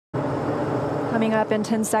Coming up in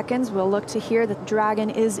 10 seconds, we'll look to hear that Dragon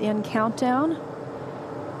is in countdown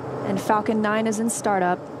and Falcon 9 is in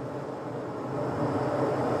startup.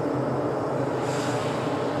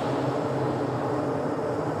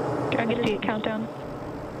 Dragon is in countdown.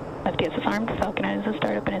 FTS is armed, Falcon 9 is in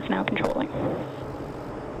startup and is now controlling.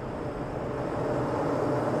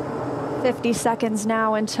 50 seconds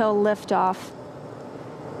now until liftoff.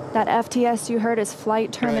 That FTS you heard is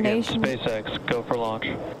flight termination. Dragon, SpaceX, go for launch.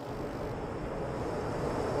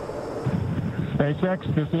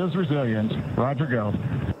 SpaceX, this is Resilient. Roger, go.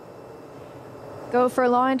 Go for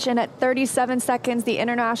launch, and at 37 seconds, the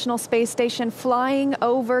International Space Station flying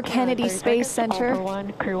over Kennedy Space Center. All for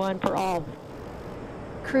one, Crew-1 for all.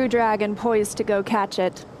 Crew Dragon poised to go catch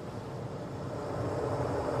it.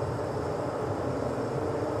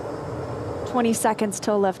 20 seconds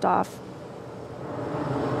till liftoff.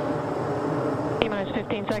 T-minus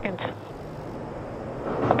 15 seconds.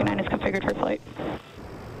 Falcon 9 is configured for flight.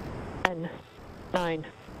 10, 9,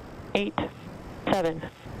 8, 7,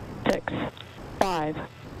 6, 5,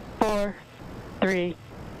 4, 3,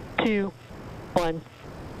 2, 1,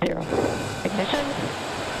 0. Ignition.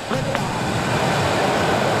 Liftoff.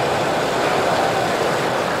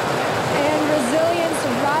 And resilience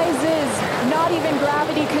rises. Not even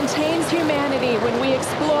gravity contains humanity when we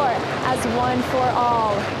explore as one for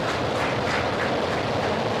all.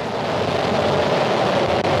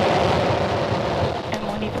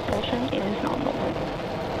 M1E propulsion is nominal.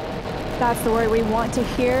 That's the word we want to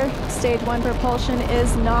hear. Stage 1 propulsion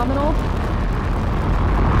is nominal.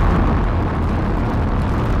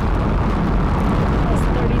 As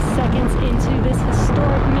 30 seconds into this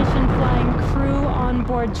historic mission, flying crew on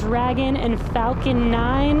board Dragon and Falcon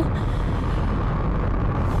 9.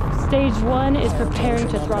 Stage 1 is preparing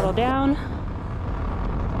to throttle down.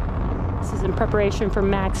 This is in preparation for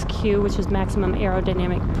max Q, which is maximum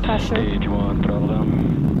aerodynamic pressure. Stage 1, throttle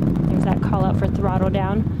down. There's that call out for throttle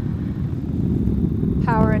down.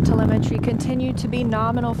 Power and telemetry continue to be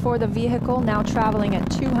nominal for the vehicle, now traveling at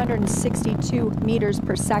 262 meters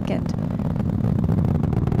per second.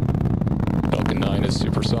 Falcon 9 is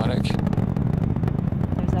supersonic.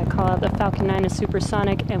 There's that call out. The Falcon 9 is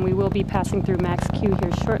supersonic, and we will be passing through max Q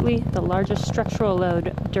here shortly, the largest structural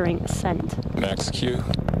load during ascent. Max Q.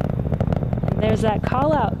 And there's that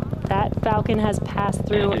call out. That Falcon has passed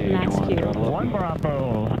through max Q. 1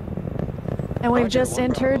 Bravo. And we've just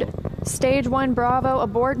entered Stage 1 Bravo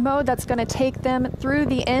abort mode. That's going to take them through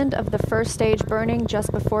the end of the first stage burning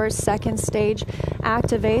just before second stage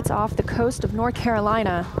activates off the coast of North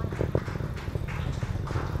Carolina.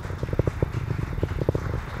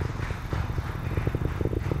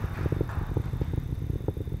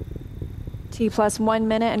 T plus 1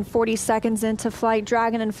 minute and 40 seconds into flight.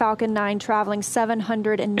 Dragon and Falcon 9 traveling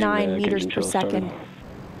 709 meters per second.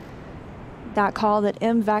 That call that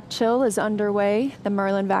MVAC chill is underway, the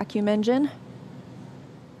Merlin vacuum engine.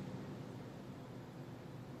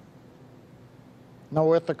 Now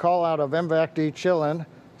with the call out of MVAC de-chilling,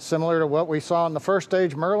 similar to what we saw in the first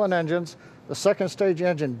stage Merlin engines, the second stage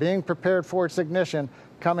engine being prepared for its ignition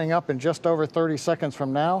coming up in just over 30 seconds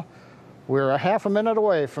from now. We're a half a minute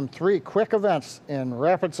away from 3 quick events in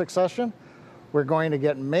rapid succession. We're going to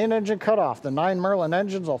get main engine cut off. The 9 Merlin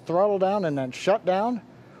engines will throttle down and then shut down.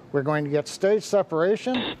 We're going to get stage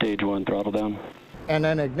separation. Stage 1, throttle down. And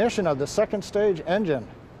then ignition of the second stage engine.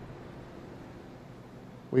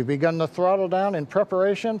 We've begun the throttle down in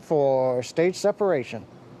preparation for stage separation.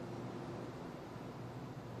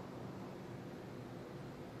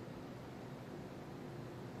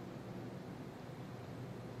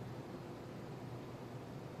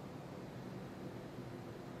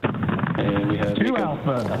 And we have 2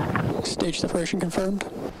 Alpha. Stage separation confirmed.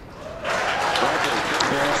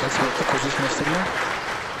 Yes, that's what the position of signal.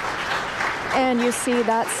 And you see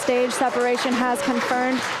that stage separation has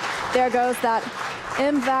confirmed. There goes that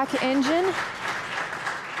MVAC engine.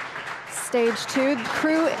 Stage 2.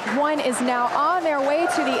 Crew-1 is now on their way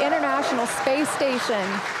to the International Space Station.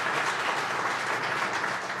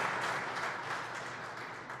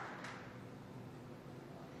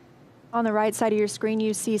 On the right side of your screen,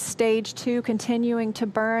 you see Stage 2 continuing to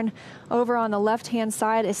burn. Over on the left-hand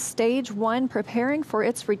side is Stage 1 preparing for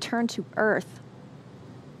its return to Earth.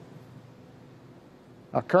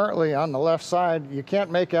 Currently on the left side, you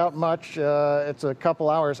can't make out much. It's a couple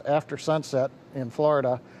hours after sunset in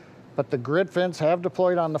Florida, but the grid fins have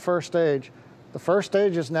deployed on the first stage. The first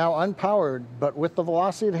stage is now unpowered, but with the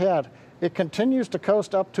velocity it had, it continues to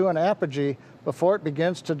coast up to an apogee before it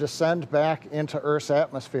begins to descend back into Earth's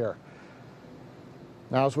atmosphere.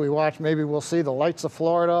 Now, as we watch, maybe we'll see the lights of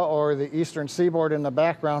Florida or the eastern seaboard in the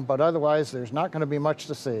background, but otherwise, there's not going to be much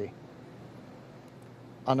to see.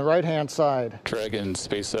 On the right-hand side, Dragon,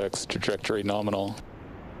 SpaceX, trajectory nominal.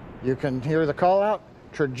 you can hear the call out.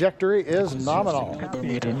 Trajectory is nominal.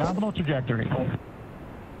 Copy. Nominal trajectory.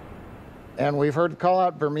 And we've heard the call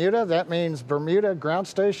out Bermuda. That means Bermuda ground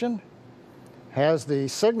station has the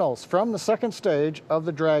signals from the second stage of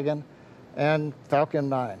the Dragon and Falcon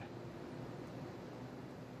 9.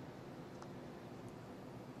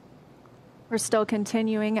 We're still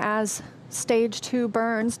continuing as stage 2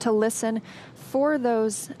 burns to listen for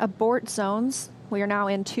those abort zones. We are now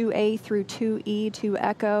in 2A through 2E to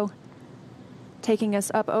Echo, taking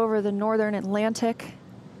us up over the northern Atlantic.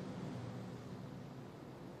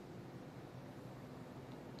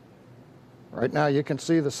 Right now you can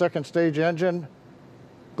see the second stage engine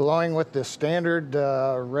glowing with the standard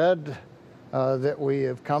red that we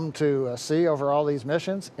have come to see over all these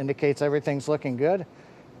missions. Indicates everything's looking good.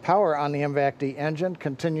 Power on the MVAC-D engine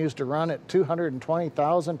continues to run at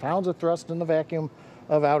 220,000 pounds of thrust in the vacuum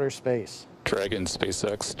of outer space. Dragon,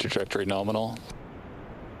 SpaceX, trajectory nominal.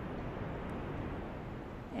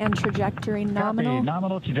 And trajectory nominal. Copy.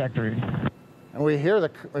 Nominal trajectory. And we hear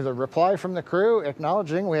the reply from the crew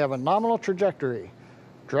acknowledging we have a nominal trajectory.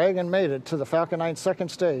 Dragon made it to the Falcon 9 second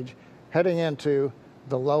stage, heading into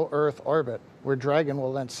the low Earth orbit, where Dragon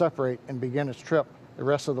will then separate and begin its trip the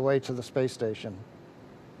rest of the way to the space station.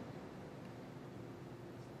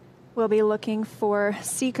 We'll be looking for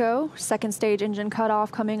SECO, second stage engine cutoff,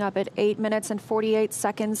 coming up at 8 minutes and 48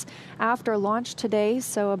 seconds after launch today,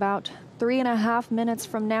 so about 3.5 minutes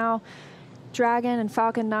from now. Dragon and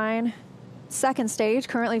Falcon 9, second stage,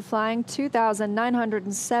 currently flying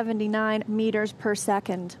 2,979 meters per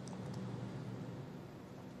second.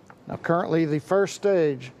 Now currently the first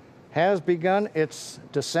stage has begun its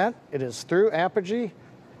descent. It is through apogee.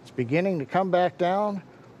 It's beginning to come back down,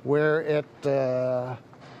 where it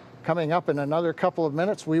coming up in another couple of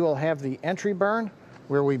minutes, we will have the entry burn,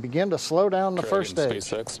 where we begin to slow down the first stage.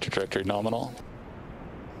 SpaceX, trajectory nominal.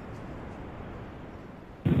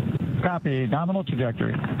 Copy. Nominal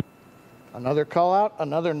trajectory. Another call out,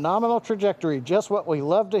 another nominal trajectory, just what we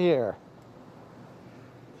love to hear.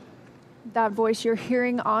 That voice you're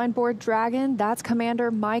hearing on board Dragon, that's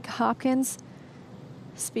Commander Mike Hopkins,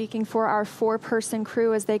 speaking for our 4-person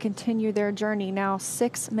crew as they continue their journey, now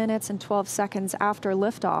 6 minutes and 12 seconds after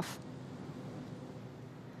liftoff.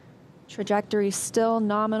 Trajectory still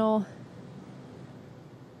nominal.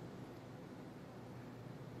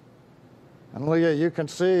 And Leah, you can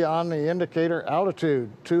see on the indicator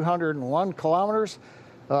altitude, 201 kilometers.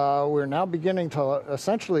 We're now beginning to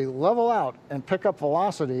essentially level out and pick up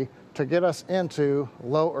velocity to get us into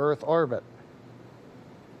low Earth orbit.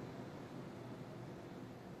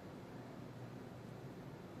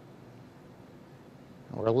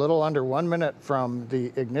 We're a little under 1 minute from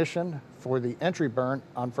the ignition for the entry burn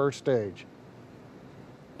on first stage.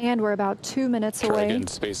 And we're about 2 minutes away. Dragon,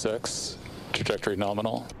 SpaceX, trajectory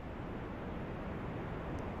nominal.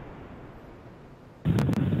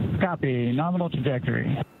 Copy. Nominal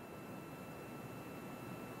trajectory.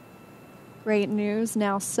 Great news,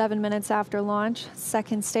 now 7 minutes after launch.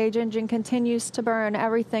 Second stage engine continues to burn,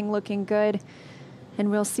 everything looking good.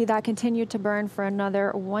 And we'll see that continue to burn for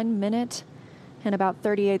another 1 minute and about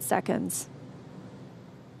 38 seconds.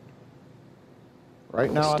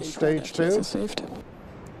 Right now on stage 2,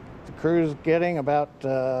 the crew's getting about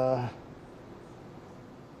a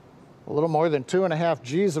little more than 2.5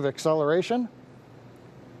 G's of acceleration.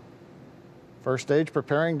 First stage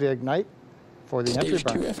preparing to ignite for the entry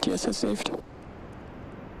burn. Stage 2 FTS saved.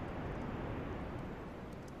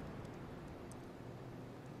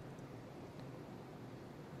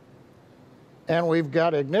 And we've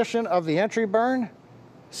got ignition of the entry burn,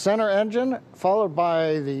 center engine, followed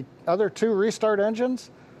by the other 2 restart engines.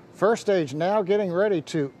 First stage now getting ready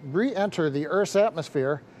to re-enter the Earth's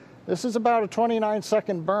atmosphere. This is about a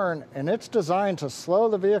 29-second burn, and it's designed to slow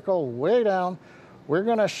the vehicle way down. We're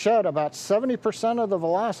going to shed about 70% of the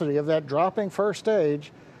velocity of that dropping first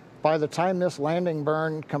stage by the time this landing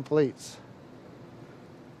burn completes.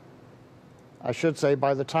 I should say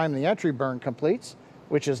by the time the entry burn completes,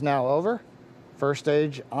 which is now over. First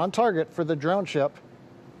stage on target for the drone ship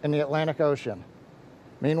in the Atlantic Ocean.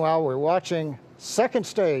 Meanwhile, we're watching second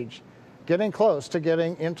stage getting close to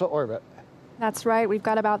getting into orbit. That's right, we've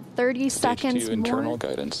got about 30 seconds Stage 2 internal more.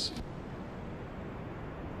 guidance.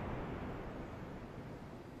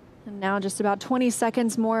 And now just about 20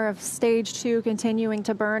 seconds more of stage 2 continuing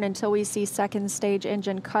to burn until we see second stage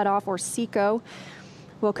engine cutoff, or SECO.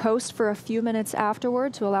 We'll coast for a few minutes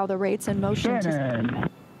afterward to allow the rates in motion Shannon.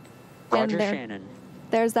 Roger, there, Shannon.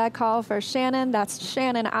 There's that call for Shannon. That's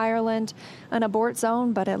Shannon, Ireland, an abort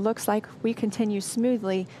zone, but it looks like we continue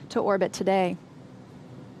smoothly to orbit today.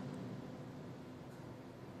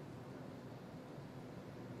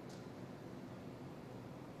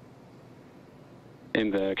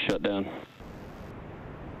 MVAC shut down.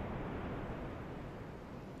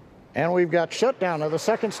 And we've got shutdown of the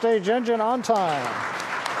second stage engine on time.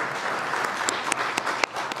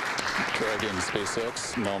 Dragon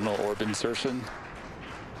SpaceX, nominal orbit insertion.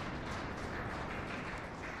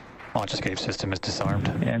 Launch escape system is disarmed.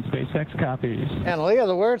 And SpaceX copies. And Leah,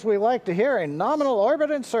 the words we like to hear, a nominal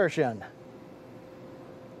orbit insertion.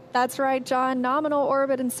 That's right, John. Nominal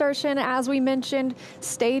orbit insertion, as we mentioned,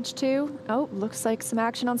 stage 2. Oh, looks like some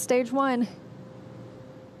action on stage 1.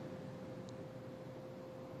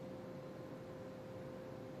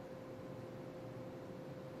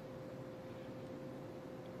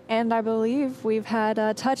 And I believe we've had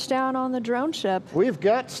a touchdown on the drone ship. We've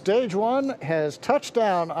got stage 1 has touched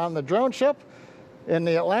down on the drone ship in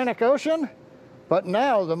the Atlantic Ocean. But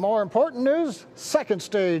now the more important news, second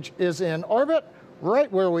stage is in orbit,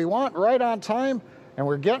 right where we want, right on time. And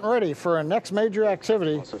we're getting ready for our next major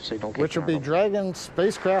activity, which will be Dragon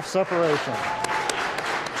spacecraft separation.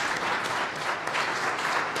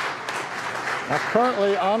 Now,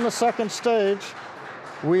 currently on the second stage,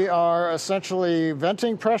 we are essentially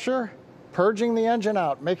venting pressure, purging the engine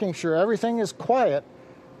out, making sure everything is quiet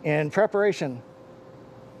in preparation.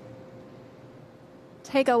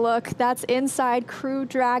 Take a look. That's inside Crew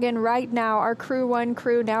Dragon right now. Our Crew-1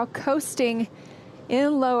 crew now coasting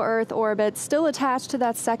in low Earth orbit, still attached to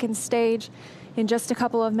that second stage. In just a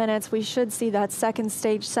couple of minutes, we should see that second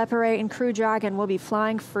stage separate and Crew Dragon will be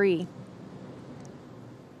flying free.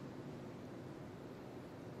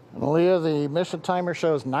 Leah, the mission timer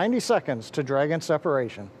shows 90 seconds to Dragon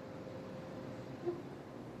separation.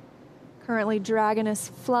 Currently, Dragon is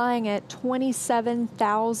flying at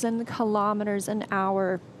 27,000 kilometers an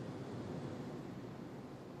hour.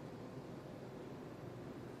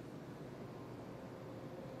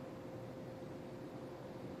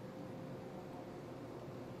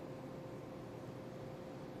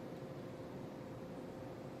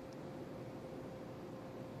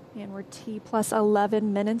 And we're T+11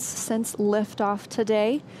 minutes since liftoff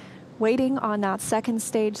today, waiting on that second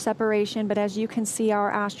stage separation. But as you can see,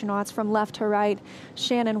 our astronauts from left to right,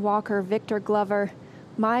 Shannon Walker, Victor Glover,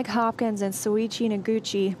 Mike Hopkins, and Soichi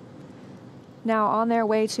Noguchi, now on their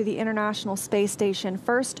way to the International Space Station.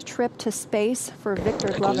 First trip to space for Victor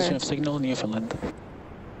Glover. Acquisition of signal in Newfoundland.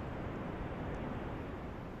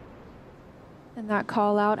 And that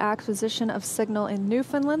call out, acquisition of signal in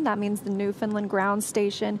Newfoundland. That means the Newfoundland ground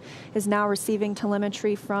station is now receiving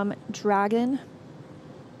telemetry from Dragon.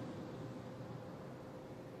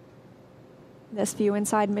 This view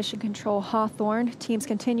inside Mission Control Hawthorne. Teams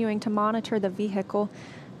continuing to monitor the vehicle,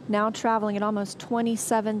 now traveling at almost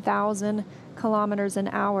 27,000 kilometers an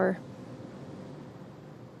hour.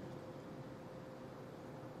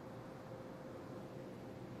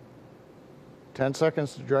 Ten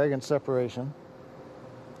seconds to Dragon separation.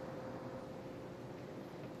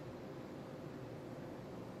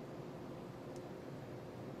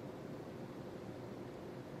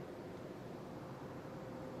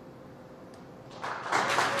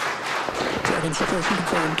 Dragon separation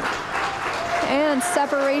confirmed. And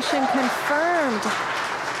separation confirmed.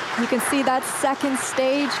 You can see that second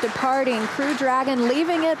stage departing. Crew Dragon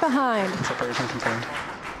leaving it behind. Separation confirmed.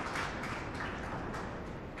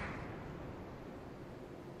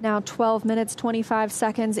 Now 12 minutes, 25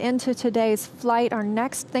 seconds into today's flight. Our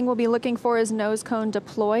next thing we'll be looking for is nose cone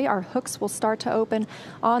deploy. Our hooks will start to open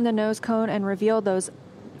on the nose cone and reveal those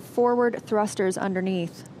forward thrusters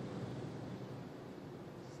underneath.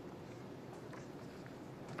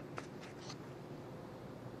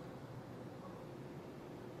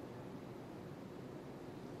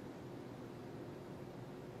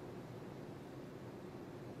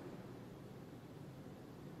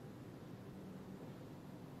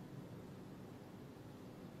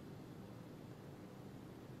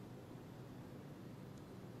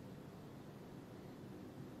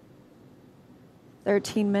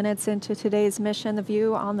 "13 minutes into today's mission, the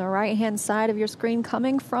view on the right-hand side of your screen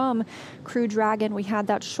coming from Crew Dragon. We had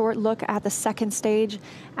that short look at the second stage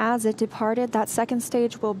as it departed. That second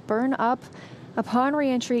stage will burn up upon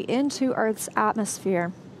re-entry into Earth's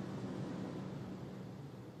atmosphere.